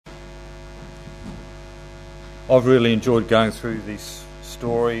I've really enjoyed going through this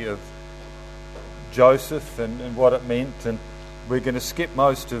story of Joseph and what it meant, and we're going to skip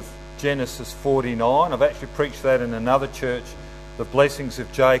most of Genesis 49. I've actually preached that in another church, the blessings of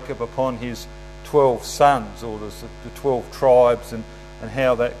Jacob upon his 12 sons, or the 12 tribes, and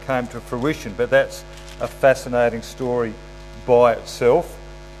how that came to fruition. But that's a fascinating story by itself.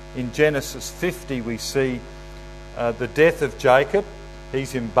 In Genesis 50 we see the death of Jacob.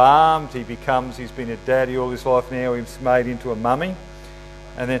 He's embalmed, he's been a daddy all his life, now he's made into a mummy.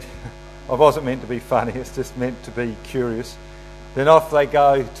 And then, I wasn't meant to be funny, it's just meant to be curious. Then off they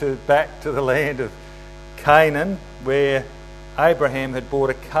go back to the land of Canaan, where Abraham had bought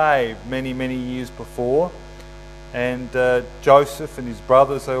a cave many, many years before. And Joseph and his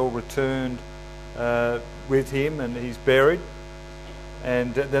brothers, they all returned with him, and he's buried.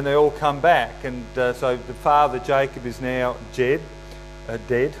 And then they all come back, and so the father Jacob is now dead,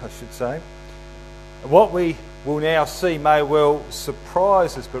 I should say. What we will now see may well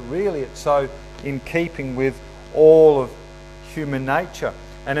surprise us, but really it's so in keeping with all of human nature.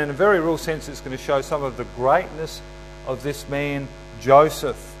 And in a very real sense, it's going to show some of the greatness of this man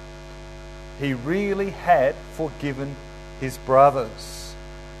Joseph. He really had forgiven his brothers.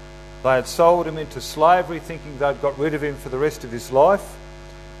 They had sold him into slavery, thinking they'd got rid of him for the rest of his life.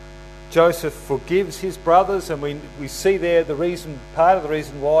 Joseph forgives his brothers, and we see there part of the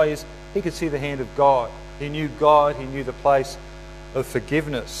reason why is he could see the hand of God. He knew God, he knew the place of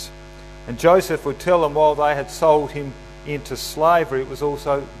forgiveness. And Joseph would tell them while they had sold him into slavery, it was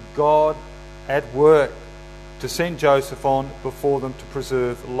also God at work to send Joseph on before them to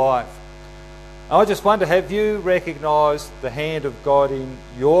preserve life. I just wonder, have you recognised the hand of God in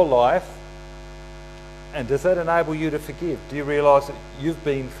your life? And does that enable you to forgive? Do you realise that you've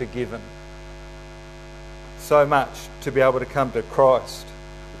been forgiven so much to be able to come to Christ?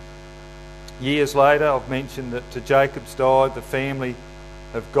 Years later, I've mentioned that Jacob's died, the family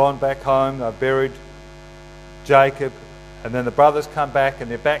have gone back home, they've buried Jacob, and then the brothers come back, and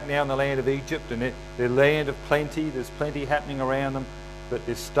they're back now in the land of Egypt, and they're land of plenty, there's plenty happening around them, but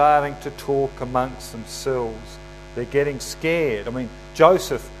they're starting to talk amongst themselves. They're getting scared. I mean,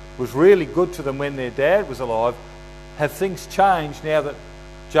 Joseph was really good to them when their dad was alive. Have things changed now that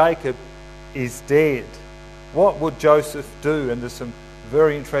Jacob is dead? What would Joseph do? And there's some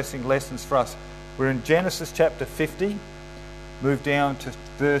very interesting lessons for us. We're in Genesis chapter 50. Move down to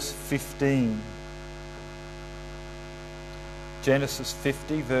verse 15. Genesis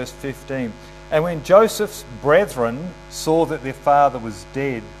 50, verse 15. And when Joseph's brethren saw that their father was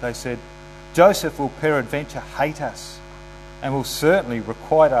dead, they said, Joseph will peradventure hate us, and will certainly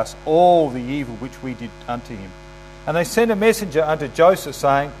requite us all the evil which we did unto him. And they sent a messenger unto Joseph,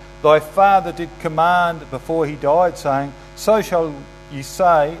 saying, Thy father did command before he died, saying, So shall ye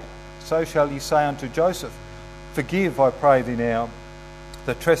say unto Joseph, Forgive, I pray thee now,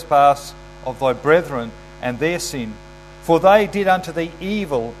 the trespass of thy brethren and their sin, for they did unto thee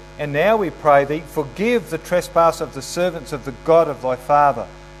evil, and now we pray thee, forgive the trespass of the servants of the God of thy father.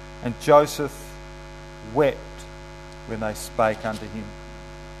 And Joseph wept when they spake unto him.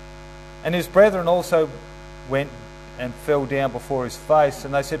 And his brethren also went and fell down before his face,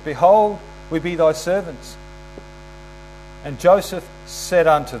 and they said, Behold, we be thy servants. And Joseph said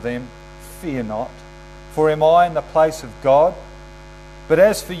unto them, Fear not, for am I in the place of God? But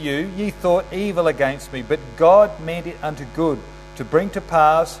as for you, ye thought evil against me, but God meant it unto good, to bring to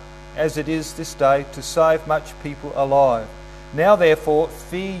pass, as it is this day, to save much people alive. Now therefore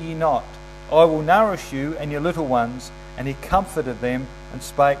fear ye not, I will nourish you and your little ones. And he comforted them and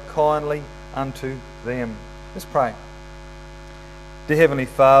spake kindly unto them. Let's pray. Dear Heavenly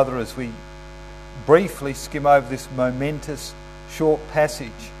Father, as we briefly skim over this momentous short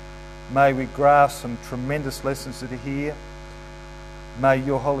passage, may we grasp some tremendous lessons that are here. May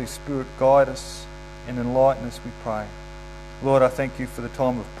your Holy Spirit guide us and enlighten us, we pray. Lord, I thank you for the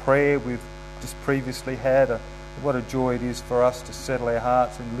time of prayer we've just previously had. What a joy it is for us to settle our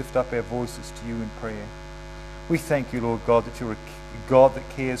hearts and lift up our voices to you in prayer. We thank you, Lord God, that you're a God that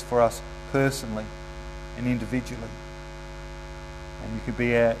cares for us personally and individually. And you could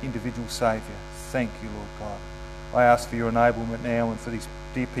be our individual Saviour. Thank you, Lord God. I ask for your enablement now and for these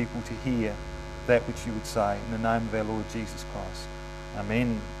dear people to hear that which you would say. In the name of our Lord Jesus Christ.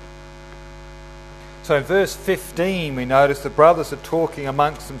 Amen. So in verse 15 we notice the brothers are talking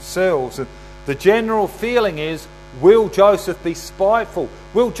amongst themselves, and the general feeling is, will Joseph be spiteful?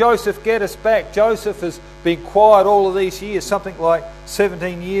 Will Joseph get us back? Joseph has been quiet all of these years, something like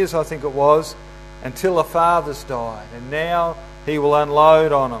 17 years I think it was, until the fathers died, and now he will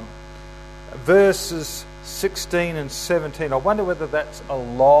unload on them. Verses 16 and 17, I wonder whether that's a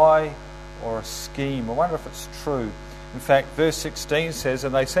lie or a scheme. I wonder if it's true. In fact, verse 16 says,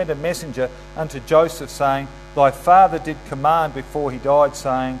 "And they sent a messenger unto Joseph, saying, Thy father did command before he died,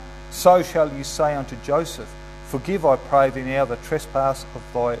 saying, So shall you say unto Joseph, Forgive, I pray thee now, the trespass of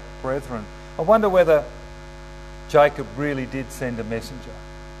thy brethren." I wonder whether Jacob really did send a messenger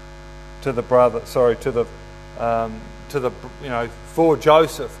to the for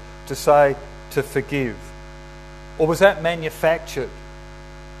Joseph to say to forgive, or was that manufactured?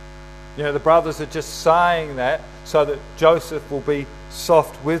 The brothers are just saying that so that Joseph will be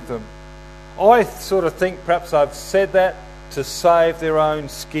soft with them. I sort of think perhaps they've said that to save their own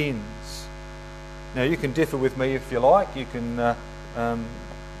skins. Now, you can differ with me if you like. You can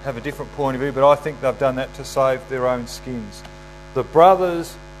have a different point of view, but I think they've done that to save their own skins. The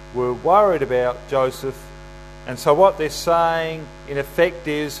brothers were worried about Joseph, and so what they're saying in effect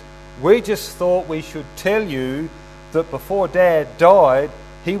is, we just thought we should tell you that before Dad died,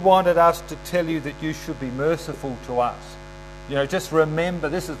 he wanted us to tell you that you should be merciful to us. Just remember,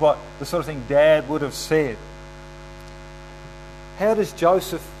 this is what the sort of thing Dad would have said. How does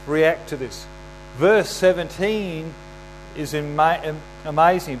Joseph react to this? Verse 17 is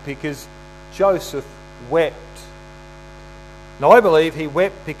amazing because Joseph wept. Now, I believe he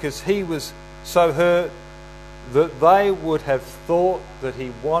wept because he was so hurt that they would have thought that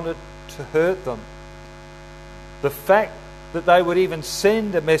he wanted to hurt them. The fact that they would even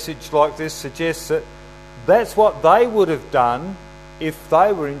send a message like this suggests that that's what they would have done if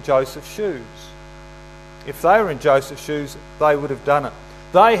they were in Joseph's shoes. If they were in Joseph's shoes, they would have done it.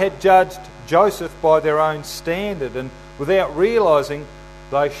 They had judged Joseph by their own standard, and without realising,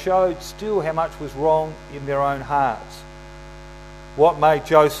 they showed still how much was wrong in their own hearts. What made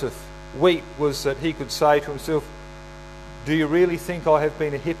Joseph weep was that he could say to himself, "Do you really think I have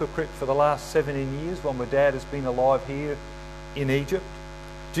been a hypocrite for the last 17 years while my dad has been alive here in Egypt?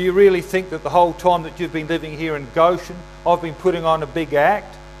 Do you really think that the whole time that you've been living here in Goshen, I've been putting on a big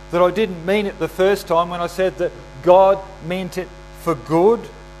act? That I didn't mean it the first time when I said that God meant it for good?"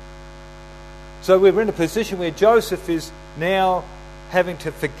 So we're in a position where Joseph is now having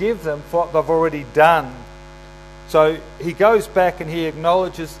to forgive them for what they've already done. So he goes back and he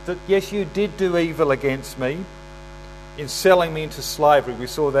acknowledges that, yes, you did do evil against me in selling me into slavery. We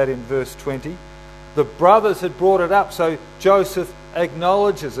saw that in verse 20. The brothers had brought it up, so Joseph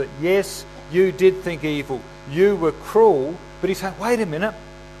acknowledges it. Yes, you did think evil. You were cruel. But he's saying, wait a minute.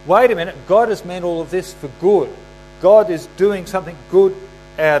 God has meant all of this for good. God is doing something good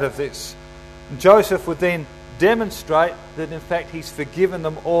out of this. And Joseph would then demonstrate that in fact he's forgiven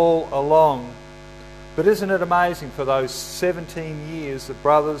them all along. But isn't it amazing, for those 17 years the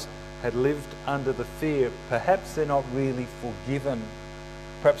brothers had lived under the fear. Perhaps they're not really forgiven.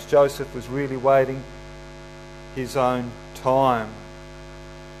 Perhaps Joseph was really waiting his own time.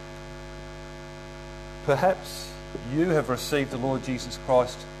 Perhaps you have received the Lord Jesus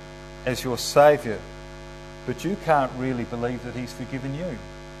Christ as your Saviour, but you can't really believe that he's forgiven you.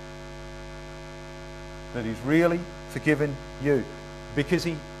 That he's really forgiven you. Because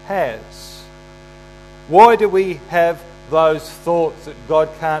he has. Why do we have those thoughts that God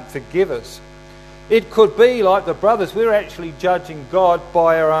can't forgive us? It could be like the brothers. We're actually judging God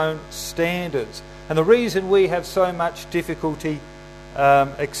by our own standards. And the reason we have so much difficulty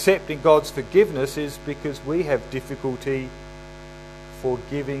accepting God's forgiveness is because we have difficulty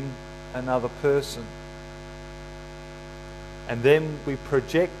forgiving another person. And then we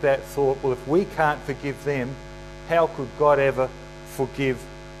project that thought, well, if we can't forgive them, how could God ever forgive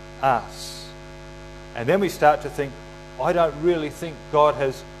us? And then we start to think, I don't really think God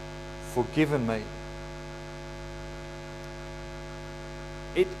has forgiven me.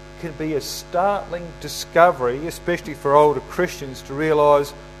 It can be a startling discovery, especially for older Christians, to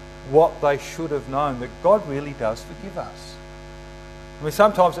realise what they should have known, that God really does forgive us. I mean,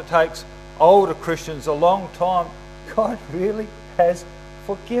 sometimes it takes older Christians a long time. God really has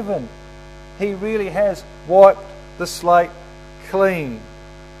forgiven. He really has wiped the slate clean.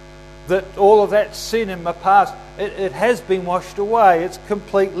 That all of that sin in my past, it has been washed away. It's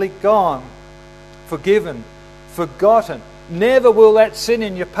completely gone. Forgiven. Forgotten. Never will that sin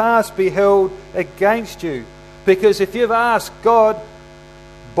in your past be held against you. Because if you've asked God,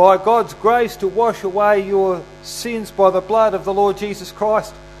 by God's grace, to wash away your sins by the blood of the Lord Jesus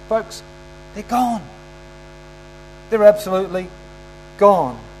Christ, folks, they're gone. They're absolutely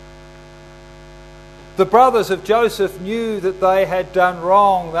gone. The brothers of Joseph knew that they had done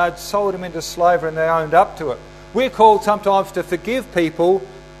wrong. They'd sold him into slavery and they owned up to it. We're called sometimes to forgive people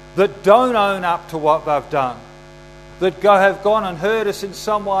that don't own up to what they've done. That have gone and hurt us in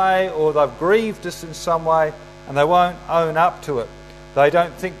some way, or they've grieved us in some way, and they won't own up to it. They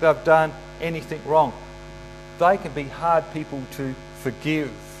don't think they've done anything wrong. They can be hard people to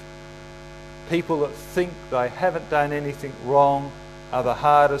forgive. People that think they haven't done anything wrong are the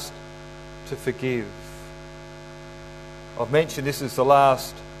hardest to forgive. I've mentioned this is the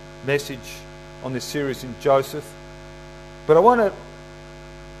last message on this series in Joseph, but I want to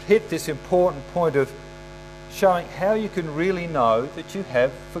hit this important point of showing how you can really know that you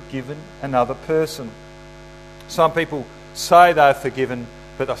have forgiven another person. Some people say they're forgiven,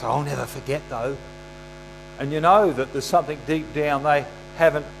 but they say, I'll never forget though. And you know that there's something deep down they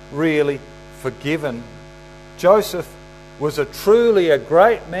haven't really forgiven. Joseph was truly a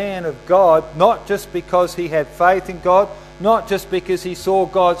great man of God, not just because he had faith in God, not just because he saw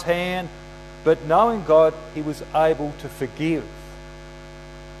God's hand, but knowing God, he was able to forgive.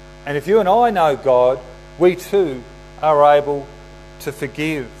 And if you and I know God, we too are able to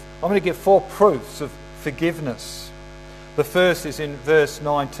forgive. I'm going to give 4 proofs of forgiveness. The first is in verse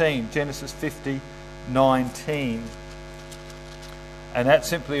 19, Genesis 50:19. And that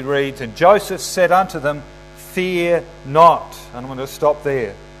simply reads, "And Joseph said unto them, Fear not." And I'm going to stop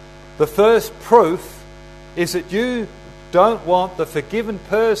there. The first proof is that you don't want the forgiven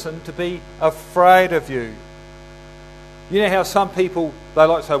person to be afraid of you. You know how some people, they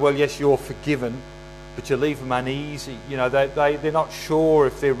like to say, well, yes, you're forgiven, but you leave them uneasy. You know, they're not sure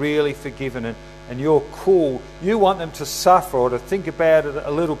if they're really forgiven, and you're cool. You want them to suffer or to think about it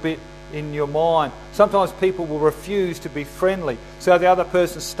a little bit in your mind. Sometimes people will refuse to be friendly, so the other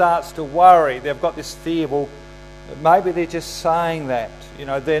person starts to worry. They've got this fear, well, maybe they're just saying that. You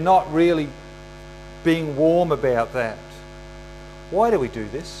know, they're not really being warm about that. Why do we do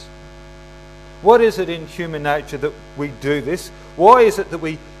this? What is it in human nature that we do this? Why is it that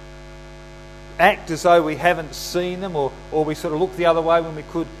we act as though we haven't seen them, or we sort of look the other way when we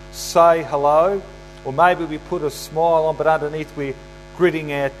could say hello? Or maybe we put a smile on, but underneath we're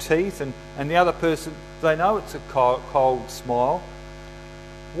gritting our teeth, and the other person, they know it's a cold smile.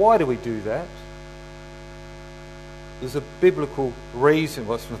 Why do we do that? There's a biblical reason.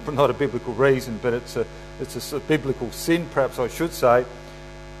 Well, it's not a biblical reason, but it's a biblical sin, perhaps I should say.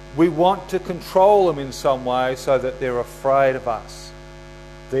 We want to control them in some way so that they're afraid of us.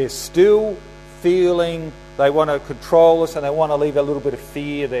 They're still feeling they want to control us, and they want to leave a little bit of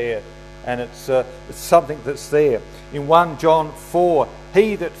fear there. And it's something that's there. In 1 John 4,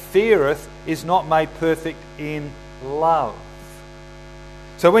 he that feareth is not made perfect in love.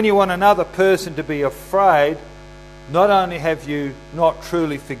 So when you want another person to be afraid, not only have you not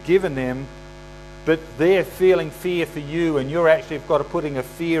truly forgiven them, but they're feeling fear for you, and you're actually got to putting a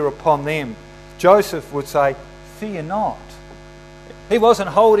fear upon them. Joseph would say, fear not. He wasn't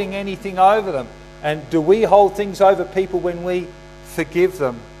holding anything over them. And do we hold things over people when we forgive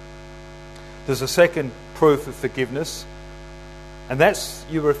them? There's a second proof of forgiveness, and that's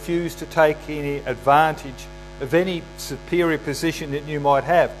you refuse to take any advantage of any superior position that you might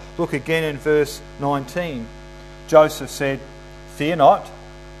have. Look again in verse 19. Joseph said, Fear not,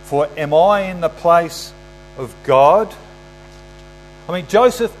 for am I in the place of God? I mean,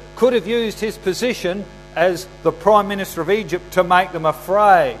 Joseph could have used his position as the Prime Minister of Egypt to make them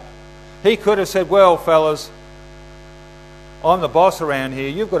afraid. He could have said, well, fellas, I'm the boss around here.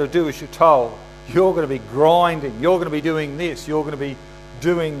 You've got to do as you're told. You're going to be grinding. You're going to be doing this. You're going to be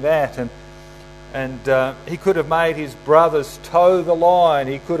doing that. And he could have made his brothers toe the line.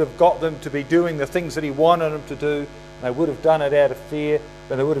 He could have got them to be doing the things that he wanted them to do. They would have done it out of fear,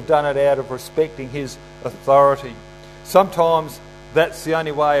 but they would have done it out of respecting his authority. Sometimes that's the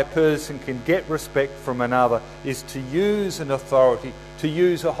only way a person can get respect from another, is to use an authority, to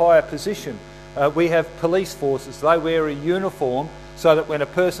use a higher position. We have police forces. They wear a uniform so that when a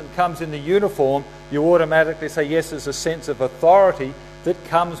person comes in the uniform, you automatically say, yes, there's a sense of authority that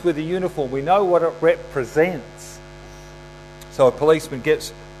comes with the uniform. We know what it represents. So a policeman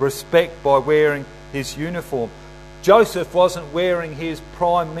gets respect by wearing his uniform. Joseph wasn't wearing his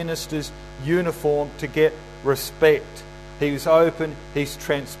Prime Minister's uniform to get respect. He was open, he's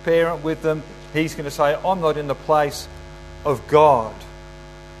transparent with them. He's going to say, I'm not in the place of God.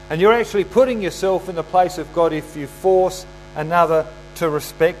 And you're actually putting yourself in the place of God if you force another to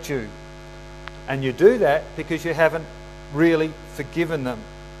respect you. And you do that because you haven't really forgiven them.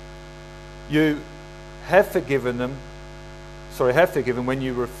 You have forgiven when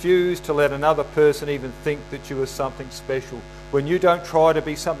you refuse to let another person even think that you are something special. When you don't try to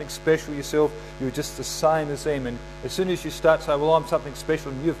be something special yourself, you're just the same as them. And as soon as you start saying, well, I'm something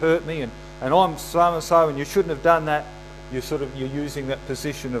special and you've hurt me and I'm so and so and you shouldn't have done that, you're using that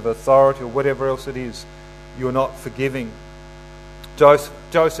position of authority or whatever else it is. You're not forgiving.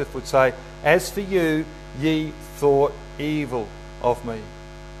 Joseph would say, as for you, ye thought evil of me.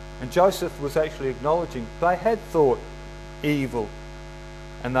 And Joseph was actually acknowledging they had thought evil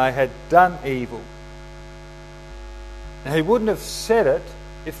and they had done evil. Now, he wouldn't have said it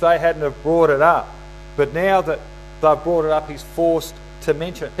if they hadn't have brought it up. But now that they've brought it up, he's forced to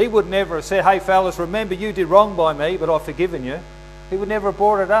mention it. He would never have said, hey fellas, remember you did wrong by me, but I've forgiven you. He would never have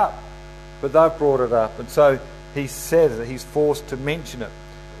brought it up. But they've brought it up. And so he says it. He's forced to mention it.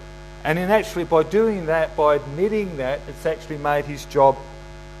 And in actually, by doing that, by admitting that, it's actually made his job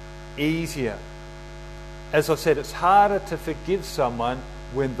easier. As I said, it's harder to forgive someone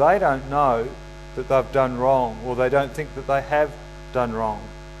when they don't know that they've done wrong, or they don't think that they have done wrong.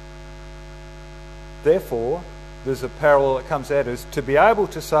 Therefore, there's a parallel that comes out as to be able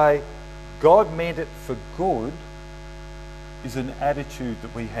to say, God meant it for good, is an attitude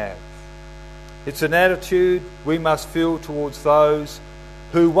that we have. It's an attitude we must feel towards those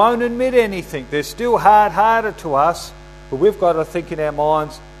who won't admit anything. They're still hard-hearted to us, but we've got to think in our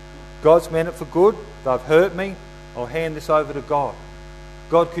minds, God's meant it for good, they've hurt me, I'll hand this over to God.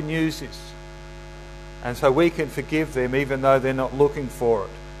 God can use this. And so we can forgive them even though they're not looking for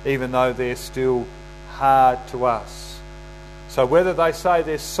it, even though they're still hard to us. So whether they say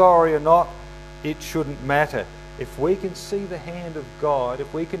they're sorry or not, it shouldn't matter. If we can see the hand of God,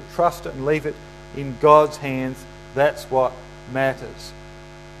 if we can trust it and leave it in God's hands, that's what matters.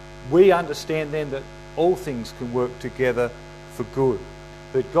 We understand then that all things can work together for good.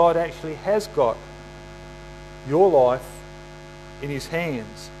 That God actually has got your life in his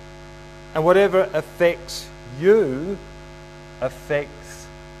hands. And whatever affects you affects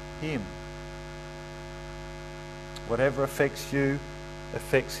him. Whatever affects you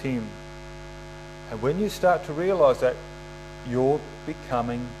affects him. And when you start to realise that, you're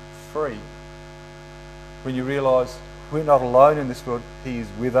becoming free. When you realise we're not alone in this world, he is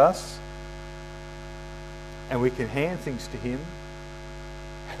with us. And we can hand things to him.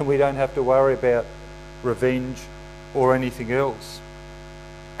 And we don't have to worry about revenge or anything else.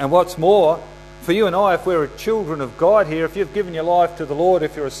 And what's more, for you and I, if we're children of God here, if you've given your life to the Lord,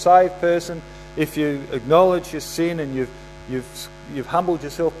 if you're a saved person, if you acknowledge your sin and you've humbled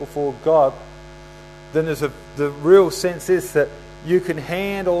yourself before God, then the real sense is that you can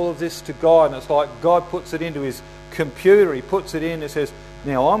hand all of this to God, and it's like God puts it into his computer. He puts it in and says,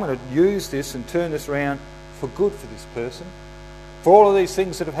 now I'm going to use this and turn this around for good for this person. For all of these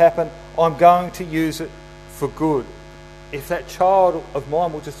things that have happened, I'm going to use it for good. If that child of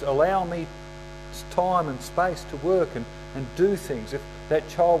mine will just allow me time and space to work and do things, if that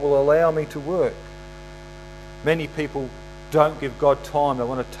child will allow me to work. Many people don't give God time. They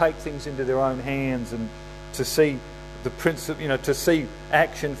want to take things into their own hands and to see the principle, to see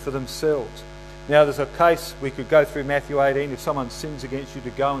action for themselves. Now there's a case, we could go through Matthew 18, if someone sins against you,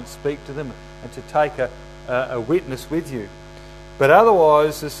 to go and speak to them and to take a witness with you. But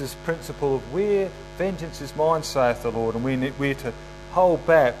otherwise, there's this principle of where vengeance is mine, saith the Lord, and we're to hold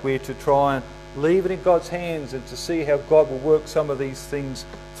back, we're to try and leave it in God's hands and to see how God will work some of these things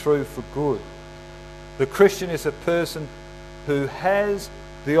through for good. The Christian is a person who has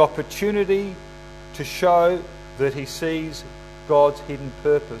the opportunity to show that he sees God's hidden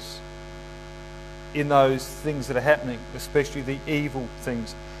purpose in those things that are happening, especially the evil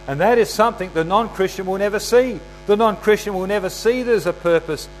things. And that is something the non-Christian will never see. The non-Christian will never see there's a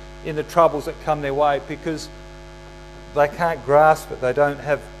purpose in the troubles that come their way because they can't grasp it. They don't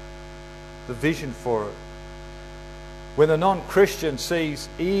have the vision for it. When the non-Christian sees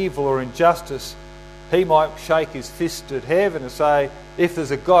evil or injustice, he might shake his fist at heaven and say, if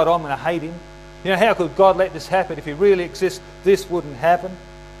there's a God, I'm going to hate him. How could God let this happen? If he really exists, this wouldn't happen.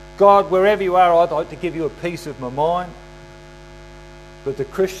 God, wherever you are, I'd like to give you a piece of my mind. But the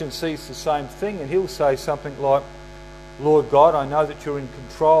Christian sees the same thing, and he'll say something like, Lord God, I know that you're in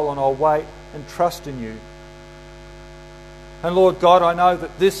control, and I'll wait and trust in you. And Lord God, I know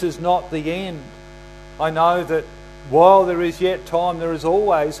that this is not the end. I know that while there is yet time, there is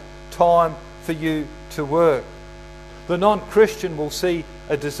always time for you to work. The non-Christian will see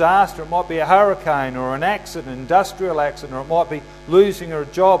a disaster. It might be a hurricane or an accident, an industrial accident, or it might be losing a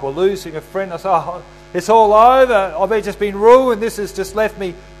job or losing a friend. I say, oh, it's all over. I've just been ruined. This has just left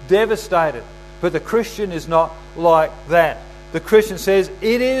me devastated. But the Christian is not like that. The Christian says,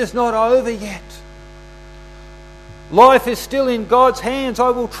 it is not over yet. Life is still in God's hands. I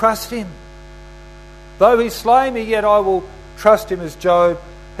will trust him. Though he slay me, yet I will trust him, as Job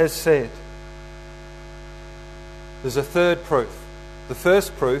has said. There's a third proof. The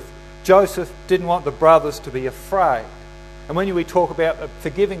first proof, Joseph didn't want the brothers to be afraid. And when we talk about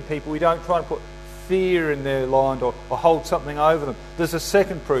forgiving people, we don't try and put fear in their mind or hold something over them. There's a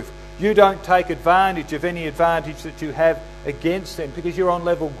second proof. You don't take advantage of any advantage that you have against them because you're on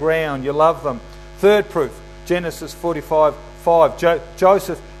level ground. You love them. Third proof, Genesis 45:5.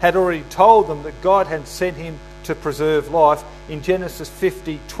 Joseph had already told them that God had sent him to preserve life. In Genesis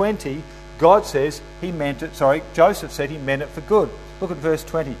 50:20, Joseph said he meant it for good. Look at verse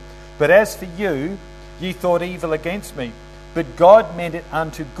 20. But as for you, ye thought evil against me, but God meant it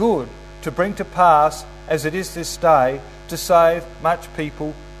unto good, to bring to pass, as it is this day, to save much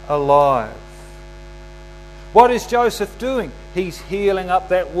people alive. What is Joseph doing? He's healing up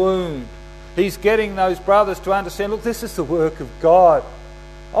that wound. He's getting those brothers to understand, look, this is the work of God.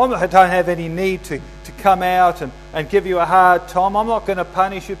 I don't have any need to come out and give you a hard time. I'm not going to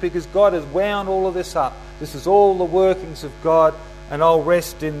punish you because God has wound all of this up. This is all the workings of God, and I'll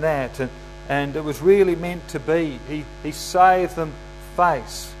rest in that. And it was really meant to be. He saved them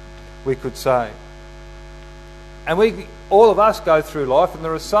face, we could say. And all of us go through life, and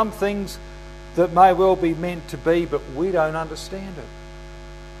there are some things that may well be meant to be, but we don't understand it.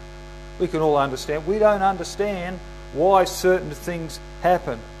 We can all understand. We don't understand why certain things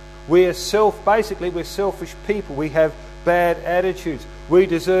happen. We're selfish people. We have bad attitudes. We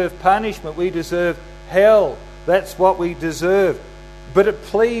deserve punishment. We deserve hell. That's what we deserve. But it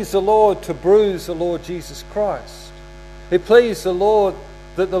pleased the Lord to bruise the Lord Jesus Christ. It pleased the Lord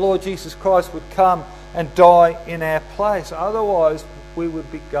that the Lord Jesus Christ would come and die in our place. Otherwise, we would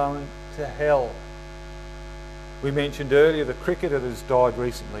be going to hell. We mentioned earlier the cricketer that's died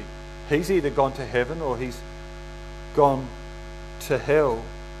recently. He's either gone to heaven or he's gone to hell.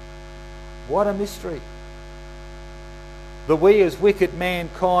 What a mystery. That we as wicked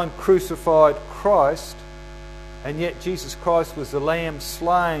mankind crucified Christ, and yet Jesus Christ was the Lamb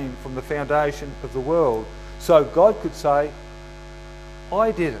slain from the foundation of the world. So God could say,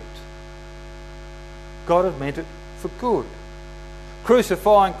 I did it. God had meant it for good.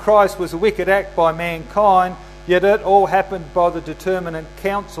 Crucifying Christ was a wicked act by mankind, yet it all happened by the determinate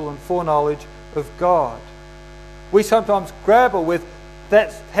counsel and foreknowledge of God. We sometimes grapple with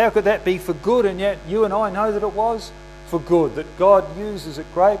that. How could that be for good? And yet you and I know that it was for good, that God uses it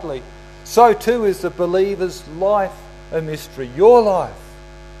greatly. So too is the believer's life a mystery. Your life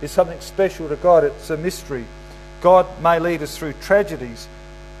is something special to God. It's a mystery. God may lead us through tragedies,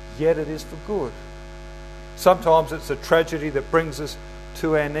 yet it is for good. Sometimes it's a tragedy that brings us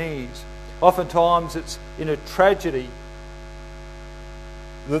to our knees. Oftentimes it's in a tragedy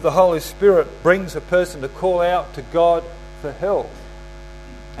that the Holy Spirit brings a person to call out to God for help.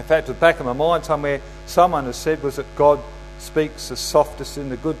 In fact, at the back of my mind somewhere, someone has said was that God speaks the softest in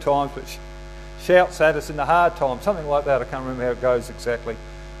the good times, but shouts at us in the hard times. Something like that. I can't remember how it goes exactly.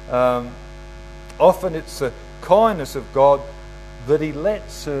 Often it's the kindness of God that He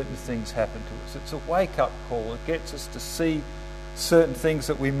lets certain things happen to us. It's a wake-up call. It gets us to see certain things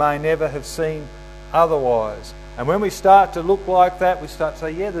that we may never have seen otherwise. And when we start to look like that, we start to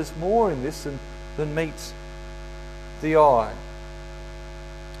say, yeah, there's more in this than meets the eye.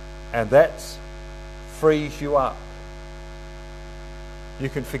 And that frees you up. You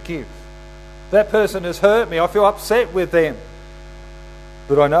can forgive. That person has hurt me. I feel upset with them.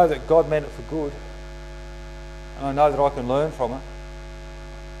 But I know that God meant it for good. And I know that I can learn from it.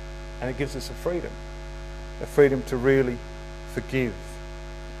 And it gives us a freedom to really forgive.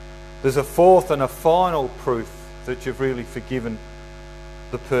 There's a fourth and a final proof that you've really forgiven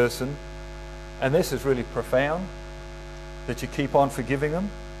the person. And this is really profound, that you keep on forgiving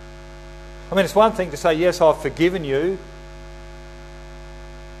them. I mean, it's one thing to say, yes, I've forgiven you,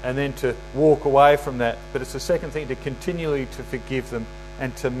 and then to walk away from that. But it's the second thing to continually to forgive them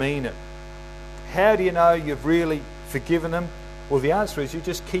and to mean it. How do you know you've really forgiven them? Well, the answer is you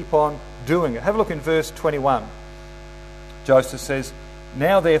just keep on doing it. Have a look in verse 21. Joseph says,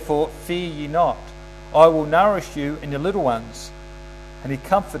 Now therefore fear ye not, I will nourish you and your little ones. And he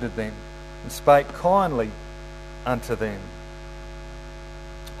comforted them and spake kindly unto them.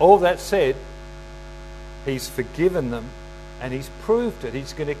 All that said, he's forgiven them and he's proved it.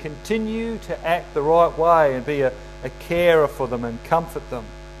 He's going to continue to act the right way and be a carer for them and comfort them.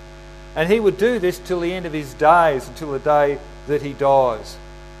 And he would do this till the end of his days, until the day that he dies.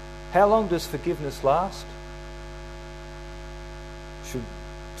 How long does forgiveness last?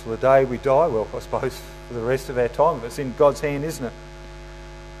 Till the day we die? Well, I suppose for the rest of our time. It's in God's hand, isn't it?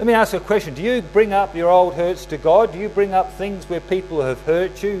 Let me ask you a question. Do you bring up your old hurts to God? Do you bring up things where people have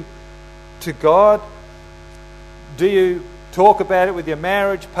hurt you to God? Do you talk about it with your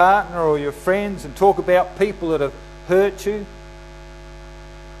marriage partner or your friends and talk about people that have hurt you?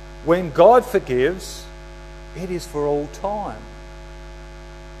 When God forgives, it is for all time.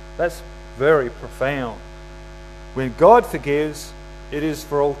 That's very profound. When God forgives, it is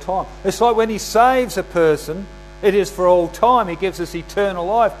for all time. It's like when he saves a person, it is for all time. He gives us eternal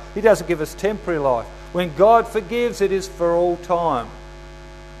life. He doesn't give us temporary life. When God forgives, it is for all time.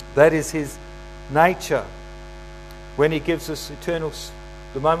 That is his nature. When he gives us eternal,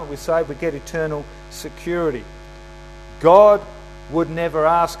 the moment we save, we get eternal security. God would never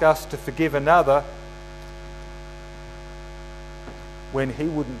ask us to forgive another when he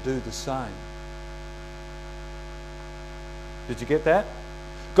wouldn't do the same. Did you get that?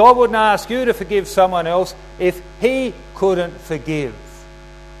 God wouldn't ask you to forgive someone else if he couldn't forgive.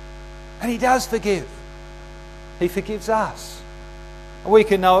 And he does forgive. He forgives us. And we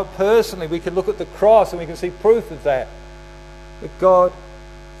can know it personally. We can look at the cross and we can see proof of that. That God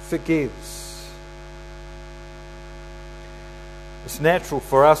forgives. It's natural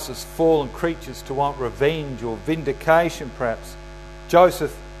for us as fallen creatures to want revenge or vindication, perhaps.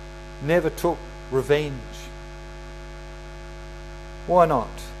 Joseph never took revenge. Why not?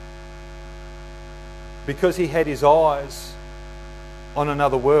 Because he had his eyes on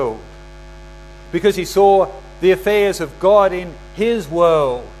another world. Because he saw the affairs of God in his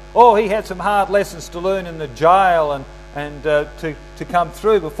world. Oh, he had some hard lessons to learn in the jail and to come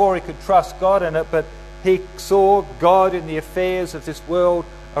through before he could trust God in it, but he saw God in the affairs of this world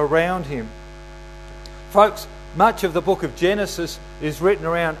around him. Folks, much of the book of Genesis is written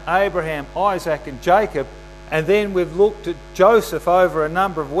around Abraham, Isaac and Jacob, and then we've looked at Joseph over a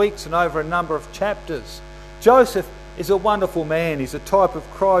number of weeks and over a number of chapters. Joseph is a wonderful man. He's a type of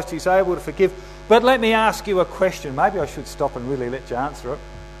Christ. He's able to forgive. But let me ask you a question. Maybe I should stop and really let you answer it.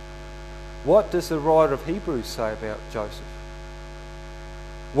 What does the writer of Hebrews say about Joseph?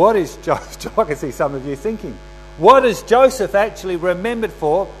 What is Joseph? I can see some of you thinking. What is Joseph actually remembered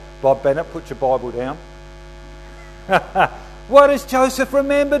for? Bob Bennett, put your Bible down. What is Joseph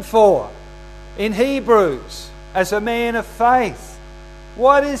remembered for in Hebrews as a man of faith?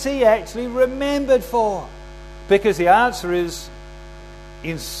 What is he actually remembered for? Because the answer is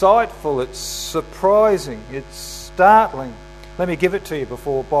insightful, it's surprising, it's startling. Let me give it to you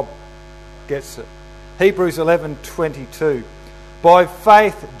before Bob gets it. Hebrews 11:22. By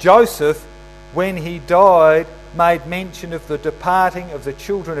faith Joseph, when he died, made mention of the departing of the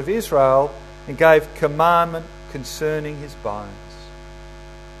children of Israel and gave commandment concerning his bones.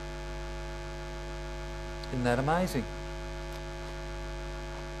 Isn't that amazing?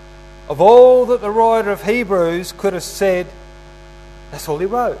 Of all that the writer of Hebrews could have said, that's all he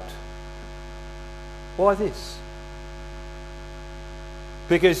wrote. Why this?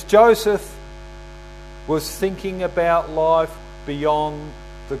 Because Joseph was thinking about life beyond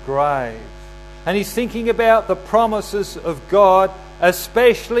the grave. And he's thinking about the promises of God,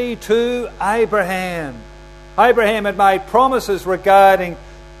 especially to Abraham. Abraham had made promises regarding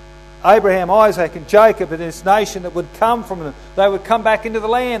Abraham, Isaac and Jacob and this nation that would come from them. They would come back into the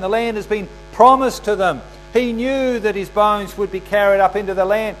land. The land has been promised to them. He knew that his bones would be carried up into the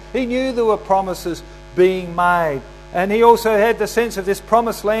land. He knew there were promises being made. And he also had the sense of this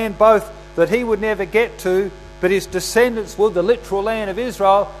promised land, both that he would never get to, but his descendants would, the literal land of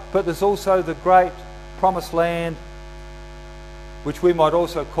Israel, but there's also the great promised land, which we might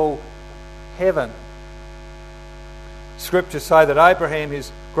also call heaven. Scriptures say that Abraham,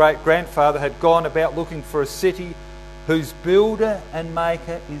 his great-grandfather, had gone about looking for a city whose builder and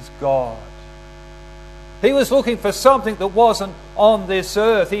maker is God. He was looking for something that wasn't on this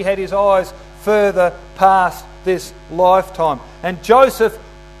earth. He had his eyes further past this lifetime. And Joseph,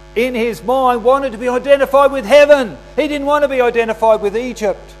 in his mind, wanted to be identified with heaven. He didn't want to be identified with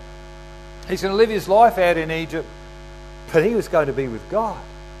Egypt. He's going to live his life out in Egypt, but he was going to be with God.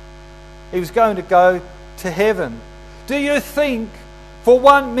 He was going to go to heaven. Do you think for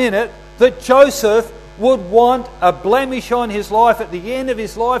 1 minute that Joseph would want a blemish on his life at the end of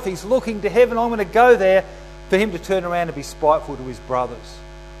his life? He's looking to heaven. I'm going to go there, for him to turn around and be spiteful to his brothers.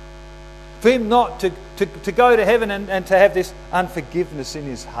 For him not to go to heaven and to have this unforgiveness in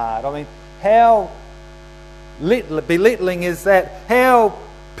his heart. I mean, how belittling is that? How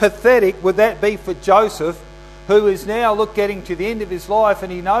pathetic would that be for Joseph, who is now getting to the end of his life,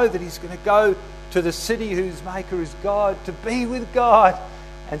 and he knows that he's going to go to the city whose maker is God, to be with God,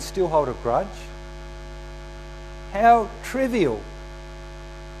 and still hold a grudge? How trivial.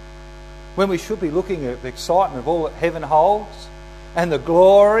 When we should be looking at the excitement of all that heaven holds, and the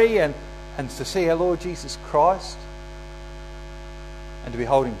glory, and to see our Lord Jesus Christ, and to be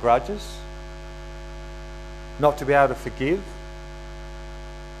holding grudges, not to be able to forgive,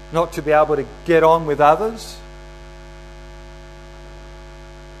 not to be able to get on with others.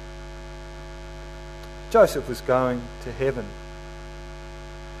 Joseph was going to heaven.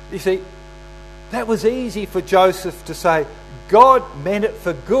 You see, That was easy for Joseph to say. God meant it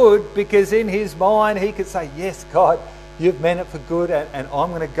for good, because in his mind he could say, yes, God, you've meant it for good, and I'm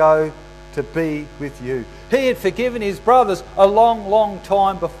going to go to be with you. He had forgiven his brothers a long, long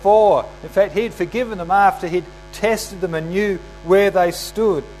time before. In fact, he had forgiven them after he'd tested them and knew where they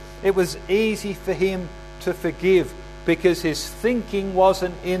stood. It was easy for him to forgive because his thinking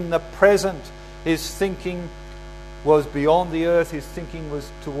wasn't in the present. His thinking was beyond the earth. His thinking was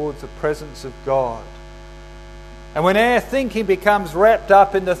towards the presence of God. And when our thinking becomes wrapped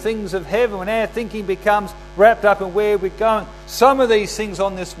up in the things of heaven, when our thinking becomes wrapped up in where we're going, some of these things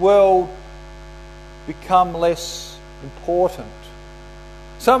on this world become less important.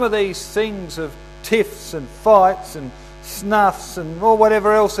 Some of these things of tiffs and fights and snuffs and or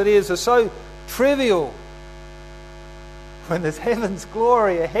whatever else it is are so trivial when there's heaven's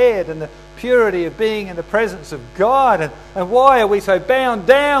glory ahead and the purity of being in the presence of God. And why are we so bound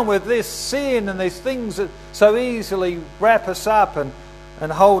down with this sin and these things that so easily wrap us up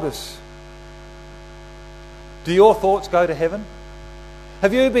and hold us? Do your thoughts go to heaven?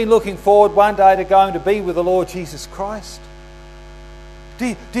 Have you been looking forward one day to going to be with the Lord Jesus Christ? Do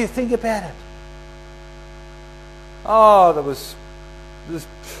you think about it? Oh, there's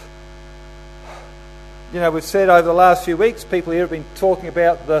we've said over the last few weeks, people here have been talking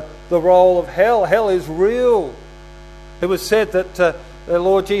about the role of hell. Hell is real. It was said that the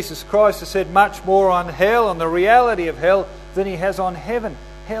Lord Jesus Christ has said much more on hell and the reality of hell than he has on heaven.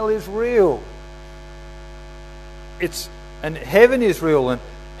 Hell is real. And heaven is real, and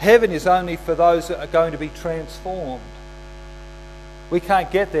heaven is only for those that are going to be transformed. We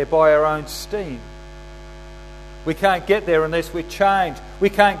can't get there by our own steam. We can't get there unless we're changed. We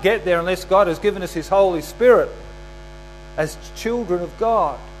can't get there unless God has given us his Holy Spirit as children of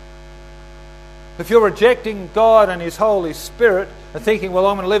God. If you're rejecting God and his Holy Spirit and thinking, well,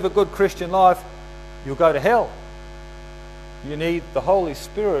 I'm going to live a good Christian life, you'll go to hell. You need the Holy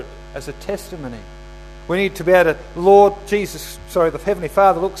Spirit as a testimony. We need to be able to, the Heavenly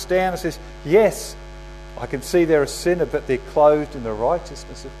Father looks down and says, yes, I can see they're a sinner, but they're clothed in the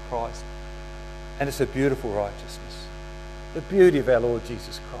righteousness of Christ. And it's a beautiful righteousness. The beauty of our Lord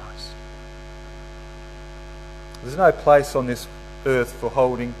Jesus Christ. There's no place on this earth for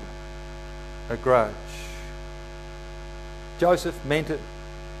holding a grudge. Joseph meant it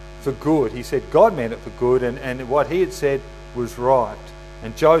for good. He said God meant it for good, and what he had said was right.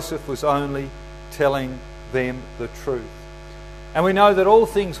 And Joseph was only telling them the truth. And we know that all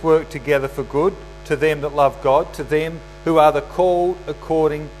things work together for good to them that love God, to them who are the called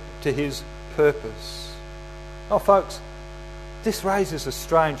according to his purpose. Oh, folks, this raises a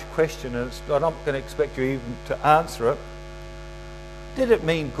strange question, and I'm not going to expect you even to answer it. Did it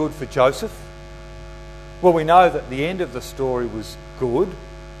mean good for Joseph? Well, we know that the end of the story was good,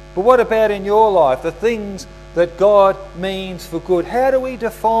 but what about in your life? The things that God means for good. How do we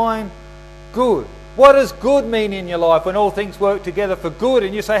define good? What does good mean in your life when all things work together for good?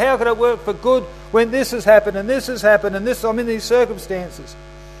 And you say, how can it work for good when this has happened and this has happened and this, I'm in these circumstances?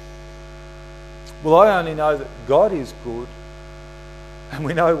 Well, I only know that God is good, and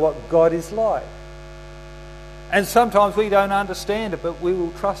we know what God is like. And sometimes we don't understand it, but we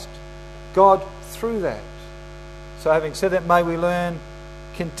will trust God through that. So having said that, may we learn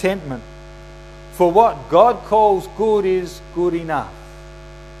contentment. For what God calls good is good enough.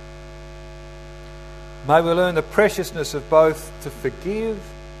 May we learn the preciousness of both to forgive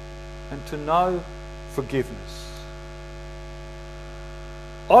and to know forgiveness.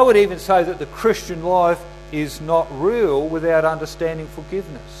 I would even say that the Christian life is not real without understanding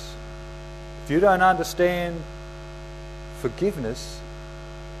forgiveness. If you don't understand forgiveness,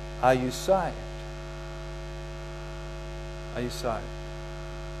 are you saved? Are you saved?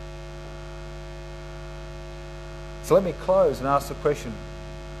 So let me close and ask the question,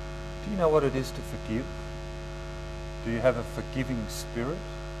 do you know what it is to forgive? Do you have a forgiving spirit?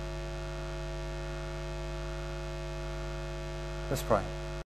 Let's pray.